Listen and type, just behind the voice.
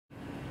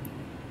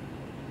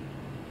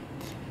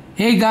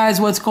Hey guys,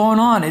 what's going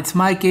on? It's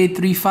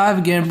Mike835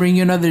 again, bringing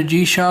you another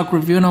G-Shock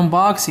review and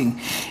unboxing.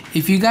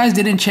 If you guys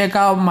didn't check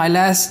out my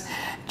last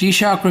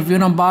G-Shock review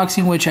and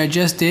unboxing, which I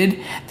just did,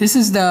 this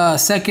is the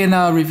second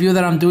review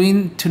that I'm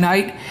doing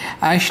tonight.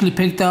 I actually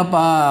picked up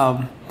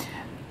a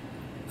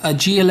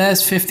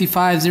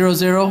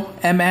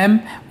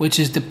GLS-5500mm, which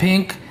is the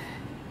pink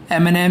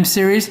M&M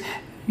series.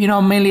 You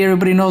know, mainly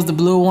everybody knows the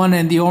blue one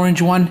and the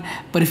orange one,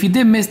 but if you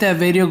did miss that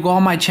video, go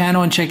on my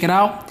channel and check it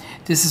out.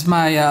 This is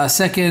my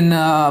second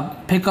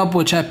pickup,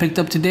 which I picked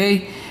up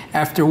today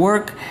after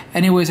work.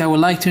 Anyways, I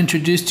would like to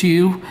introduce to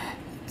you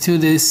to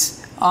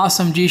this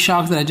awesome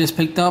G-Shock that I just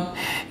picked up.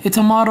 It's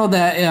a model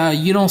that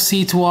you don't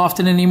see too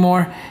often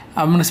anymore.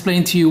 I'm going to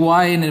explain to you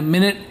why in a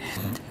minute.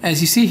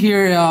 As you see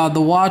here, the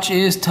watch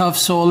is tough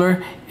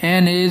solar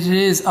and it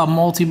is a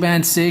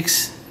multi-band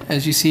 6,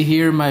 as you see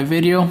here in my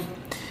video.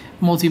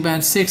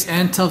 Multi-band 6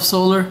 and tough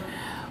solar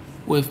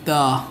with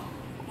the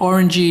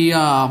orangey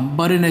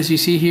button, as you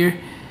see here.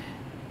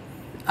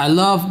 I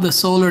love the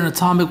solar and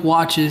atomic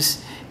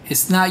watches.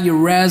 It's not your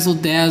razzle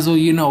dazzle,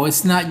 you know,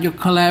 it's not your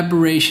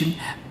collaboration,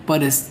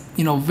 but it's,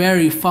 you know,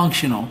 very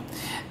functional.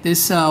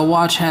 This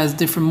watch has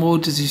different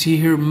modes, as you see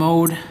here: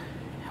 mode,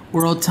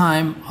 world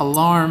time,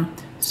 alarm,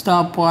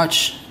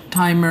 stopwatch,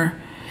 timer.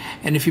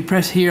 And if you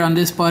press here on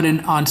this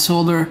button on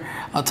solar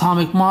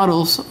atomic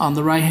models on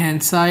the right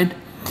hand side,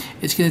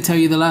 it's going to tell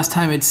you the last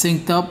time it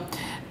synced up,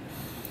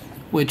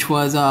 which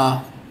was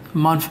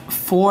month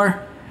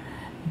 4,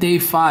 day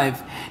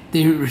 5.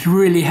 They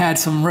really had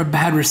some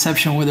bad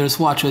reception where this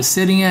watch was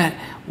sitting at.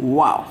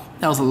 Wow,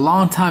 that was a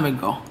long time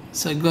ago.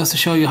 So it goes to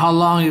show you how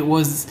long it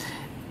was,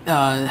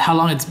 how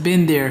long it's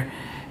been there,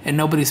 and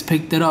nobody's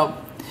picked it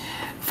up.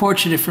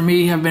 Fortunate for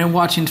me, I've been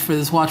watching for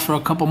this watch for a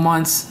couple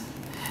months,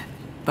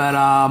 but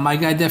my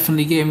guy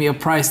definitely gave me a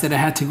price that I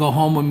had to go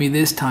home with me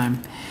this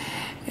time.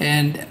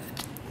 And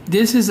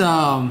this is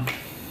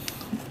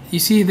you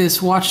see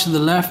this watch to the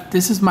left.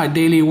 This is my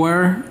daily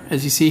wear,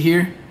 as you see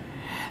here.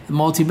 The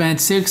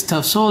multi-band 6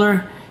 tough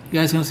solar. You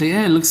guys gonna say,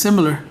 hey, it looks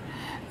similar.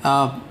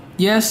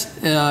 Yes,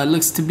 it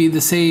looks to be the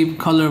same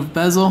color of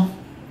bezel.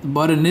 The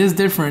button is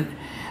different,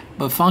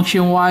 but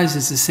function wise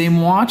it's the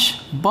same watch.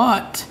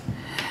 But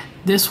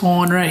this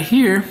one right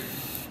here,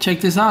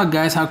 check this out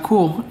guys, how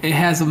cool. It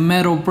has a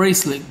metal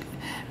bracelet,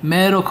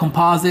 metal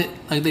composite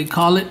like they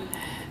call it.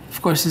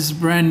 Of course, this is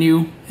brand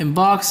new in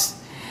box.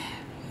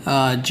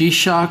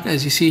 G-Shock,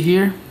 as you see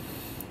here.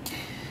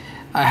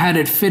 I had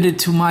it fitted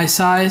to my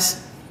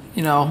size.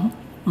 You know,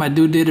 my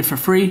dude did it for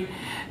free.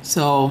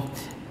 So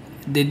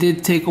they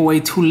did take away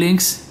 2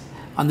 links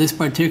on this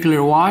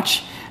particular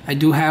watch. I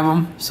do have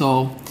them,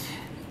 so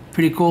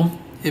pretty cool.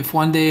 If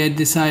one day I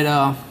decide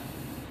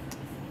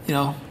you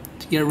know,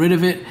 to get rid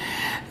of it,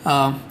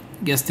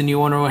 guess the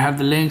new owner will have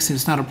the links, and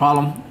it's not a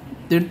problem.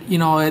 They're, you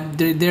know,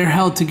 they're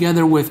held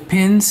together with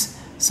pins,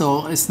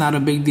 so it's not a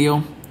big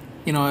deal.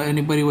 You know,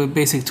 anybody with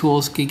basic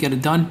tools can get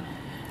it done.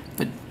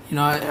 But you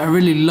know, I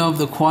really love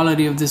the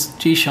quality of this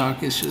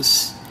G-Shock. It's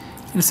just,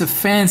 it's a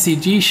fancy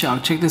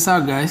G-Shock. Check this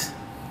out guys.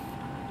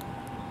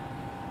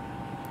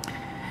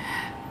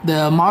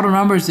 The model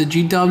number is the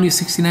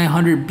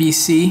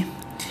GW-6900BC,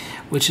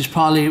 which is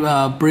probably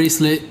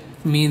bracelet,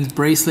 means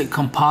bracelet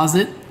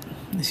composite.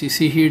 As you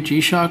see here,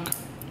 G-Shock.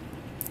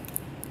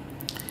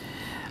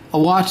 A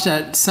watch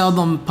that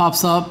seldom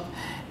pops up,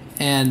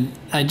 and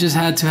I just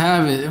had to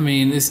have it. I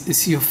mean,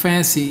 it's your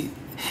fancy.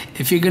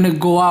 If you're gonna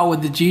go out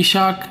with the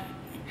G-Shock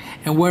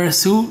and wear a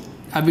suit,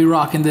 I'd be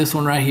rocking this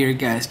one right here,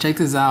 guys. Check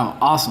this out.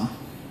 Awesome.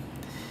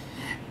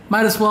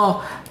 Might as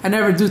well. I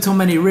never do too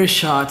many wrist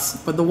shots,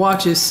 but the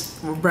watch is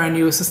brand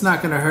new, so it's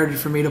not gonna hurt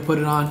for me to put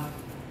it on.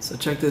 So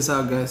check this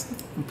out, guys.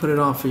 I'll put it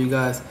on for you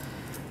guys.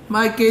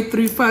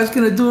 Mike835 is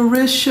gonna do a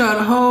wrist shot.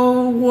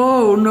 Oh,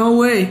 whoa, no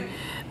way.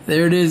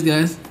 There it is,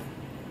 guys.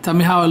 Tell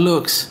me how it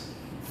looks.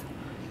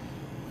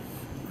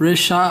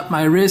 Wrist shot.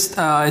 My wrist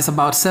is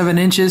about 7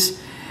 inches.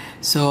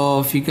 So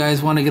if you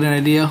guys want to get an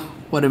idea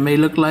what it may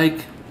look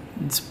like,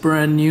 it's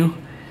brand new.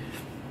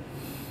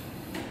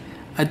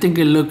 I think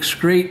it looks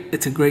great.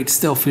 It's a great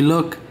stealthy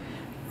look.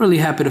 Really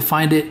happy to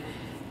find it.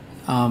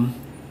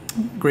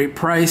 Great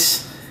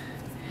price.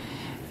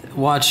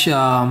 Watch,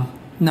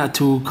 not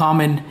too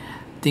common. I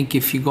think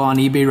if you go on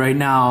eBay right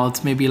now,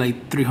 it's maybe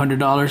like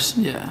 $300.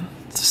 Yeah,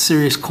 it's a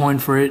serious coin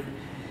for it.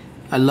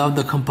 I love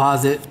the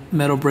composite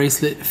metal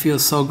bracelet. It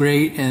feels so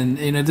great, and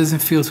you know, it doesn't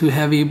feel too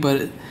heavy,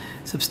 but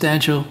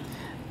substantial.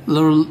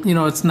 Little, you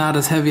know, it's not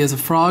as heavy as a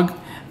frog,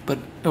 but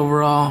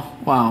overall,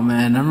 wow,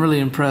 man, I'm really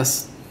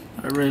impressed.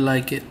 I really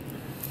like it.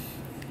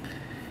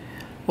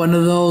 One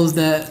of those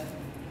that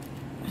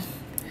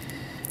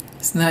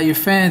it's not your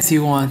fancy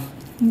one.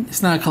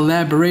 It's not a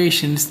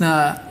collaboration. It's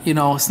not, you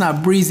know, it's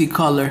not breezy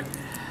color.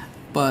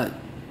 But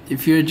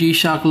if you're a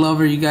G-Shock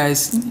lover, you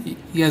guys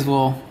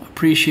will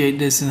appreciate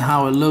this and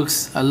how it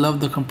looks. I love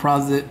the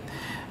composite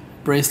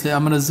bracelet.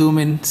 I'm gonna zoom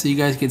in so you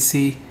guys can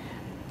see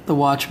the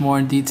watch more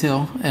in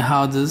detail and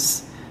how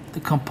does the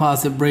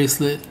composite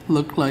bracelet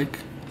look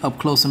like up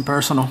close and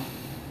personal.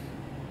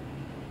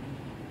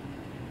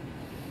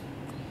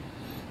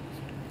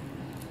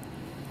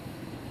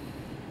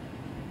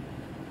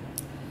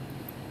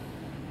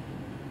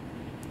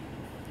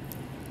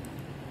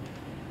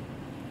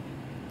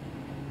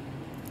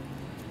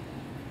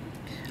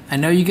 I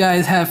know you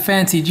guys have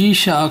fancy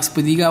G-Shocks,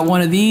 but you got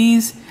one of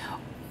these?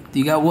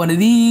 You got one of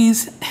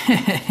these?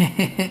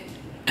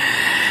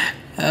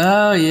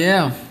 Oh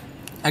yeah,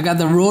 I got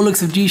the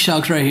Rolex of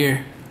G-Shocks right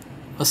here.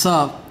 What's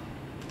up?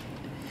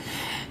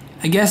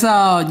 I guess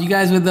you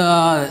guys with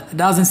the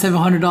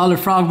 $1,700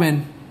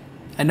 Frogman,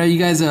 I know you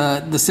guys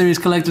the series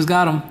collectors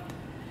got them.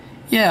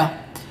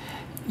 Yeah,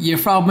 your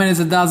Frogman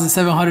is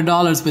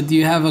 $1,700, but do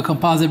you have a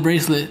composite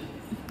bracelet?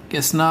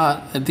 Guess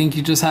not. I think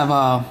you just have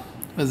a,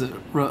 what is it,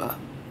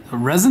 a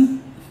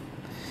resin?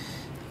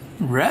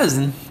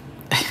 Resin?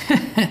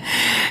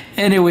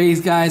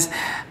 Anyways, guys,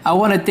 I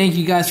want to thank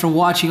you guys for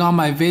watching all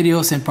my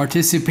videos and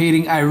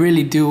participating. I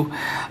really do.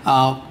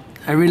 I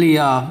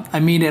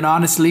mean it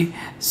honestly.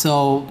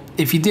 So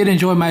if you did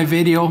enjoy my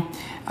video,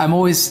 I'm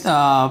always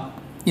I'm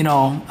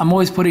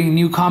always putting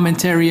new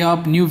commentary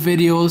up, new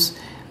videos.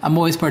 I'm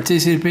always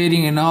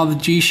participating in all the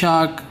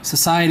G-Shock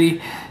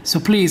society. So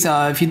please,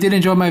 if you did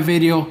enjoy my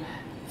video,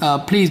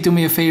 please do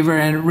me a favor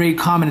and rate,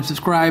 comment, and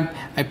subscribe.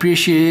 I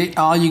appreciate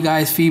all you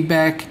guys'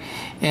 feedback.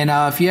 And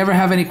if you ever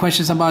have any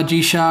questions about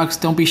G-Shocks,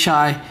 don't be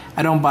shy.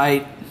 I don't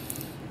bite.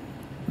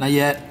 Not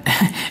yet.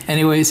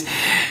 Anyways,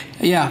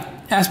 yeah,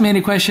 ask me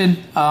any question.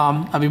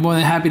 I'll be more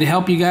than happy to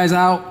help you guys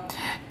out.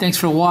 Thanks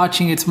for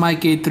watching. It's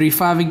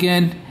Mike835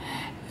 again.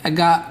 I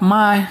got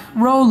my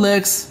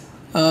Rolex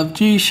of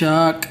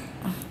G-Shock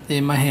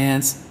in my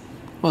hands.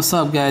 What's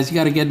up, guys? You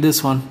got to get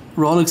this one.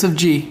 Rolex of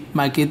G.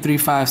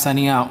 Mike835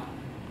 signing out.